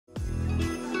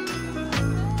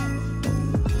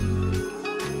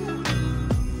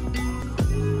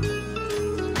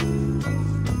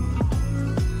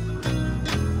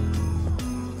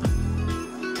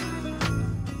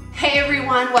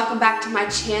everyone, welcome back to my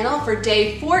channel for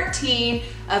day 14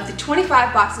 of the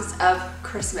 25 boxes of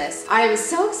Christmas. I am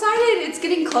so excited. It's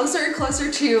getting closer and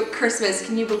closer to Christmas.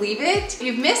 Can you believe it? If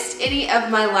you've missed any of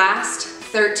my last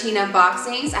 13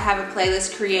 unboxings, I have a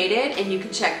playlist created and you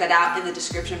can check that out in the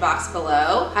description box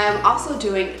below. I am also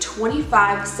doing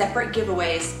 25 separate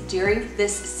giveaways during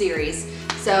this series.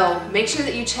 So make sure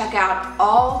that you check out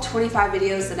all 25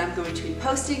 videos that I'm going to be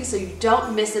posting so you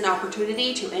don't miss an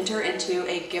opportunity to enter into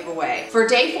a giveaway. For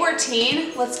day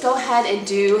 14, let's go ahead and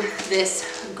do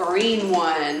this green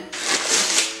one.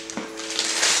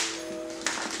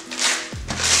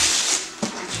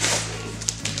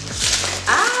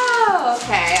 Oh,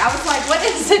 okay. I was like, what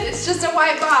is it? It's just a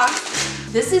white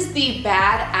box. This is the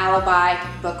Bad Alibi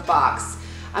book box.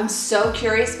 I'm so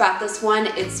curious about this one.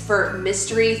 It's for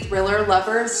mystery thriller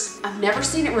lovers. I've never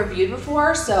seen it reviewed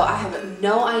before, so I have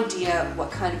no idea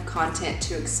what kind of content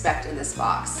to expect in this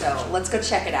box. So let's go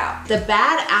check it out. The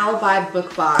Bad Alibi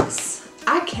book box.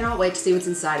 I cannot wait to see what's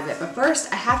inside of it, but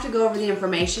first I have to go over the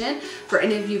information for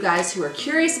any of you guys who are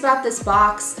curious about this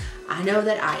box. I know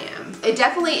that I am. It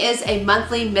definitely is a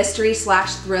monthly mystery /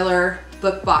 thriller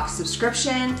book box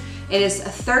subscription. It is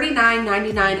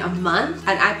 $39.99 a month,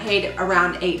 and I paid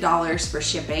around $8 for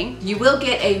shipping. You will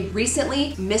get a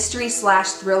recently mystery /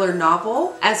 thriller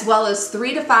novel, as well as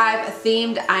 3 to 5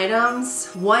 themed items,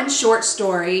 1 short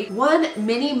story, 1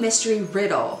 mini mystery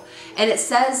riddle. And it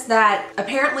says that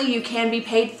apparently you can be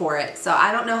paid for it. So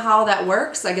I don't know how that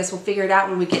works. I guess we'll figure it out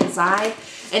when we get inside.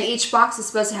 And each box is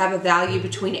supposed to have a value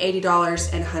between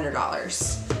 $80 and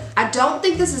 $100. I don't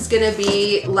think this is gonna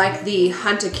be like the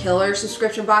Hunt a Killer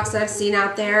subscription box that I've seen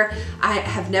out there. I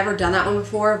have never done that one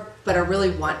before, but I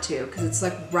really want to because it's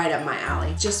like right up my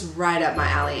alley. Just right up my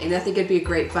alley. And I think it'd be a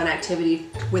great fun activity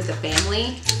with the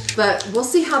family. But we'll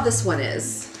see how this one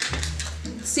is.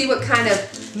 See what kind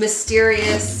of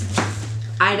mysterious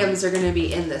items are gonna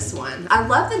be in this one. I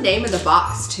love the name of the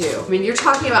box too. I mean, you're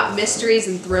talking about mysteries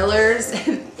and thrillers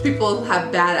and people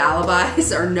have bad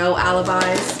alibis or no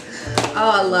alibis. Oh,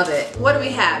 I love it. What do we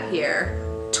have here?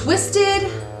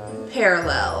 Twisted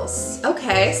Parallels.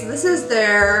 Okay, so this is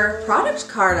their product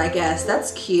card, I guess.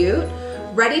 That's cute.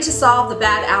 Ready to solve the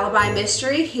bad alibi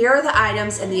mystery? Here are the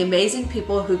items and the amazing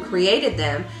people who created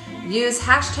them. Use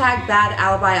hashtag bad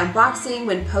alibi unboxing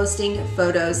when posting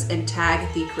photos and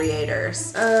tag the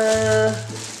creators.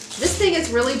 This thing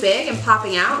is really big and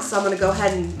popping out, so I'm gonna go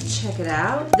ahead and check it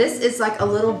out. This is like a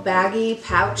little baggy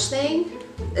pouch thing.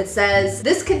 It says,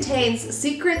 this contains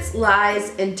secrets,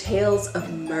 lies, and tales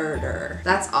of murder.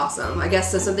 That's awesome. I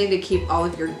guess so, something to keep all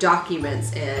of your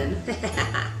documents in.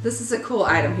 This is a cool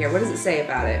item here. What does it say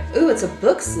about it? Ooh, it's a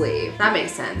book sleeve. That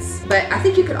makes sense. But I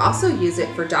think you could also use it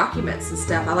for documents and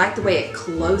stuff. I like the way it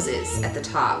closes at the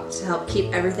top to help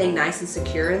keep everything nice and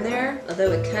secure in there.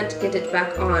 Although I can't get it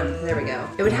back on. There we go.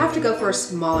 It would have to go for a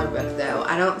smaller book though.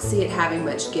 I don't see it having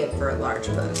much give for a large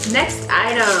book. Next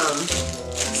item.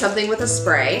 Something with a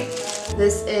spray.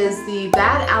 This is the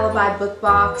Bad Alibi book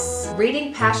box.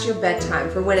 Reading past your bedtime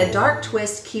for when a dark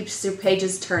twist keeps your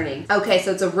pages turning. Okay,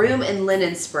 so it's a room and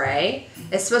linen spray.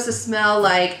 It's supposed to smell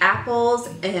like apples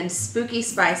and spooky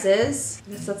spices.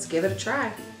 I guess let's give it a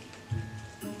try.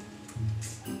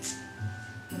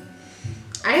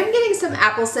 I am getting some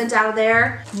apple scent out of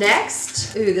there.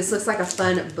 Next, ooh, this looks like a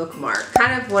fun bookmark.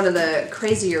 Kind of one of the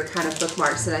crazier kind of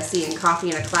bookmarks that I see in Coffee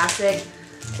and a Classic,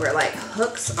 where it like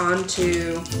hooks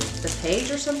onto the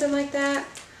page or something like that.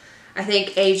 I think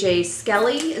AJ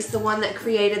Skelly is the one that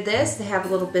created this. They have a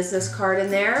little business card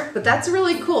in there, but that's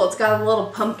really cool. It's got a little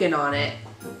pumpkin on it.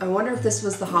 I wonder if this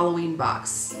was the Halloween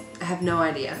box. I have no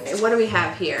idea. What do we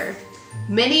have here?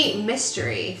 Mini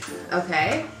mystery.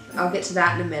 Okay, I'll get to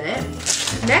that in a minute.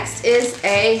 Next is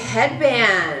a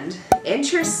headband.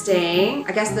 Interesting.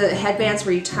 I guess the headband's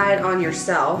where you tie it on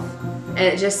yourself. And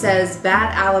it just says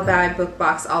Bad Alibi book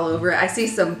box all over it. I see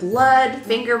some blood,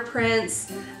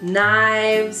 fingerprints,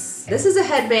 knives. This is a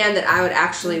headband that I would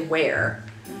actually wear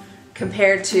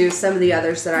compared to some of the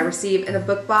others that I receive in a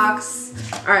book box.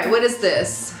 All right, what is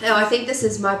this? Oh, I think this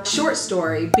is my short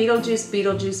story, Beetlejuice,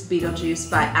 Beetlejuice, Beetlejuice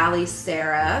by Ali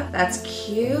Sarah. That's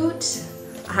cute.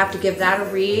 I have to give that a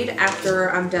read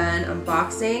after I'm done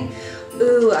unboxing.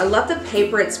 Ooh, I love the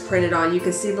paper it's printed on. You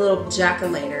can see the little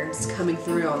jack-o'-lanterns coming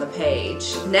through on the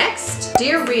page. Next,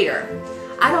 dear reader,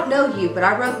 I don't know you, but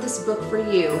I wrote this book for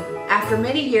you. After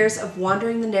many years of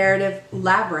wandering the narrative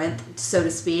labyrinth, so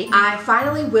to speak, I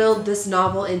finally willed this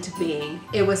novel into being.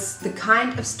 It was the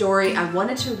kind of story I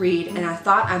wanted to read, and I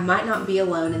thought I might not be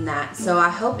alone in that, so I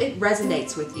hope it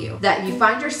resonates with you. That you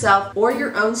find yourself or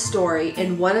your own story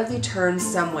in one of the turns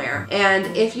somewhere. And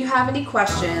if you have any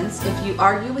questions, if you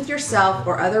argue with yourself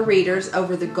or other readers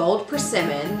over the gold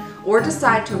persimmon, or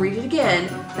decide to read it again,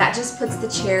 that just puts the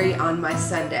cherry on my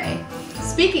sundae.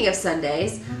 Speaking of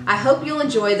Sundays, I hope you'll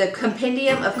enjoy the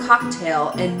compendium of cocktail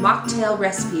and mocktail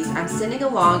recipes I'm sending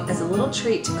along as a little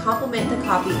treat to complement the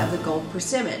copy of the Gold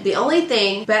Persimmon. The only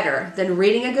thing better than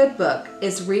reading a good book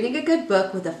is reading a good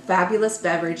book with a fabulous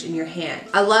beverage in your hand.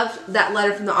 I loved that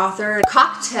letter from the author.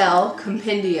 Cocktail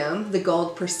compendium, the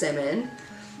Gold Persimmon.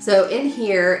 So in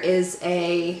here is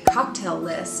a cocktail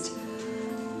list.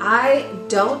 I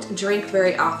don't drink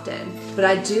very often, but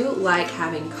I do like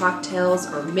having cocktails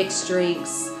or mixed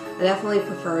drinks. I definitely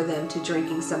prefer them to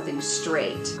drinking something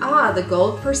straight. Ah, the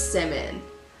Gold Persimmon.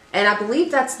 And I believe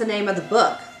that's the name of the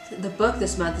book. The book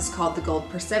this month is called The Gold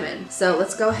Persimmon. So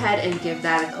let's go ahead and give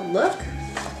that a look.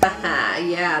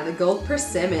 Yeah, the Gold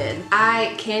Persimmon.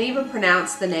 I can't even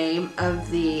pronounce the name of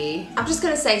the... I'm just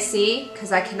gonna say C,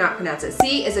 because I cannot pronounce it.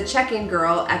 C is a check-in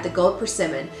girl at the Gold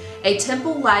Persimmon, a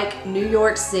temple-like New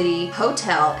York City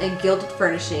hotel in gilded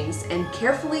furnishings and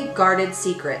carefully guarded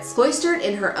secrets. Cloistered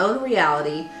in her own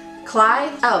reality,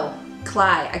 Cly,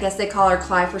 I guess they call her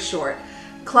Cly for short.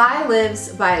 Cly lives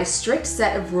by a strict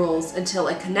set of rules until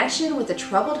a connection with a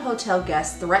troubled hotel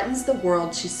guest threatens the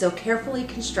world she's so carefully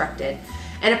constructed.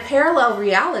 And a parallel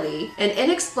reality, an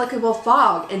inexplicable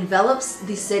fog envelops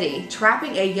the city,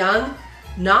 trapping a young,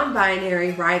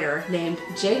 non-binary writer named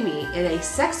Jamie in a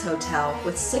sex hotel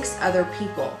with 6 other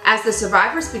people. As the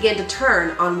survivors begin to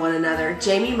turn on one another,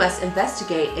 Jamie must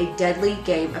investigate a deadly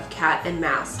game of cat and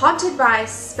mouse. Haunted by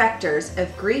specters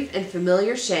of grief and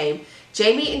familiar shame,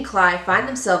 Jamie and Cly find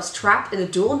themselves trapped in the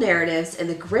dual narratives in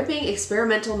the gripping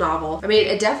experimental novel. I mean,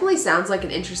 it definitely sounds like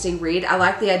an interesting read. I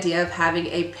like the idea of having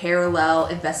a parallel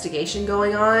investigation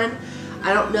going on.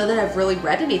 I don't know that I've really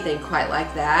read anything quite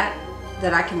like that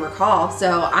I can recall,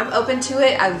 so I'm open to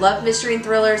it. I love mystery and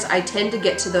thrillers. I tend to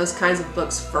get to those kinds of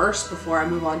books first before I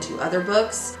move on to other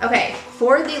books. Okay,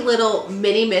 for the little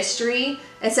mini mystery,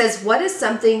 it says, what is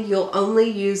something you'll only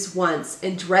use once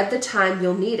and dread the time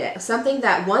you'll need it? Something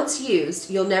that once used,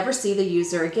 you'll never see the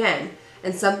user again.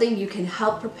 And something you can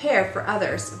help prepare for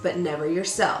others, but never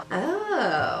yourself.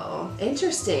 Oh,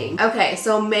 interesting. Okay,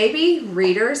 so maybe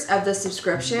readers of the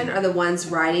subscription are the ones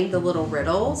writing the little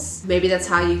riddles. Maybe that's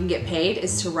how you can get paid,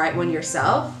 is to write one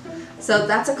yourself. So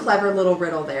that's a clever little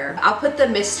riddle there. I'll put the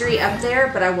mystery up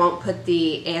there, but I won't put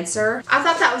the answer. I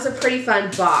thought that was a pretty fun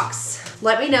box.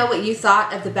 Let me know what you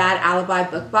thought of the Bad Alibi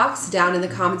book box down in the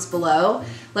comments below.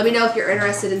 Let me know if you're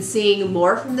interested in seeing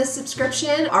more from this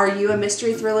subscription. Are you a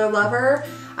mystery thriller lover?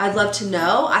 I'd love to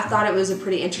know. I thought it was a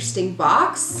pretty interesting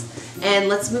box. And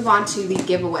let's move on to the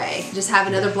giveaway. Just have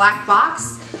another black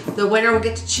box. The winner will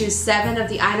get to choose 7 of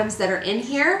the items that are in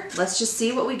here. Let's just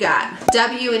see what we got.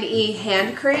 W&E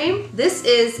hand cream. This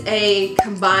is a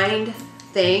combined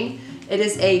thing. It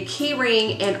is a key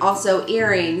ring and also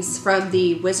earrings from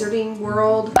the Wizarding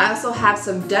World. I also have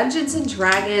some Dungeons and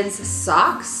Dragons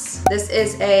socks. This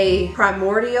is a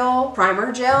Primordial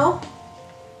Primer Gel.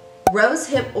 Rose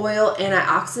hip oil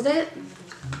antioxidant.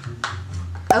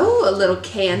 Oh, a little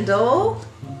candle.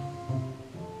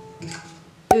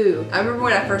 Ooh, I remember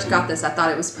when I first got this, I thought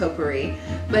it was potpourri,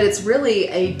 but it's really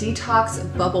a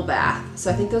detox bubble bath. So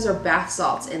I think those are bath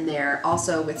salts in there,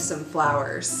 also with some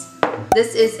flowers.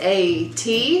 This is a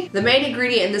tea. The main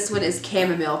ingredient in this one is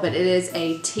chamomile, but it is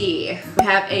a tea. We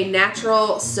have a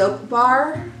natural soap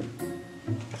bar.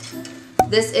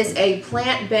 This is a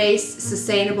plant-based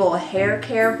sustainable hair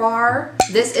care bar.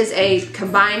 This is a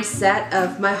combined set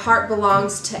of My Heart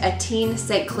Belongs to Etienne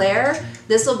St. Clair.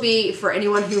 This will be for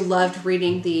anyone who loved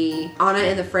reading the Anna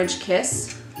and the French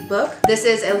Kiss book. This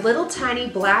is a little tiny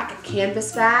black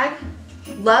canvas bag.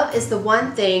 Love is the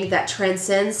one thing that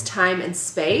transcends time and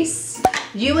space.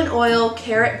 You and Oil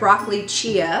Carrot Broccoli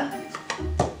Chia.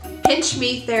 Pinch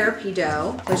Me Therapy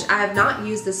Dough, which I have not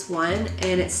used this one,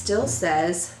 and it still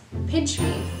says Pinch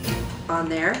Me on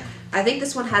there. I think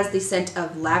this one has the scent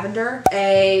of lavender.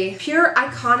 A Pure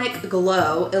Iconic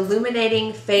Glow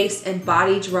Illuminating Face and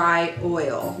Body Dry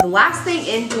Oil. The last thing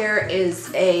in here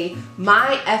is a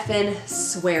My Effin'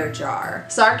 Swear Jar.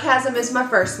 Sarcasm is my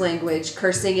first language,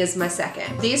 cursing is my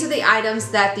second. These are the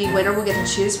items that the winner will get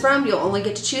to choose from. You'll only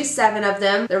get to choose 7 of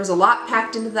them. There was a lot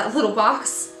packed into that little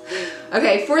box.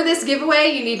 Okay, for this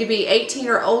giveaway, you need to be 18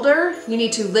 or older. You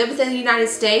need to live within the United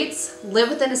States, live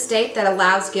within a state that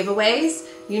allows giveaways.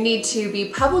 You need to be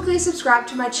publicly subscribed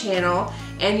to my channel,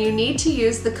 and you need to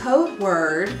use the code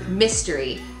word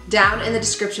mystery down in the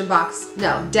description box.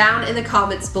 No, down in the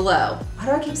comments below. Why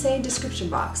do I keep saying description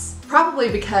box? Probably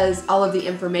because all of the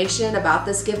information about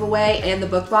this giveaway and the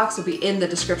book box will be in the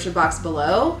description box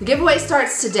below. The giveaway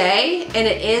starts today and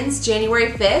it ends January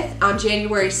 5th. On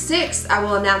January 6th, I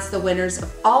will announce the winners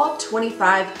of all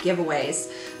 25 giveaways.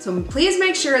 So please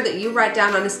make sure that you write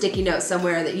down on a sticky note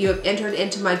somewhere that you have entered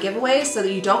into my giveaway so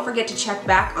that you don't forget to check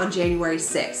back on January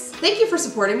 6th. Thank you for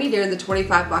supporting me during the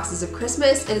 25 boxes of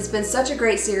Christmas. It has been such a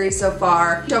great series so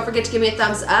far. Don't forget to give me a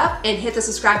thumbs up and hit the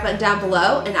subscribe button down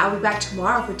below, and I'll be back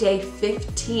tomorrow for day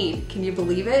 15. Can you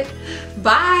believe it?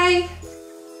 Bye!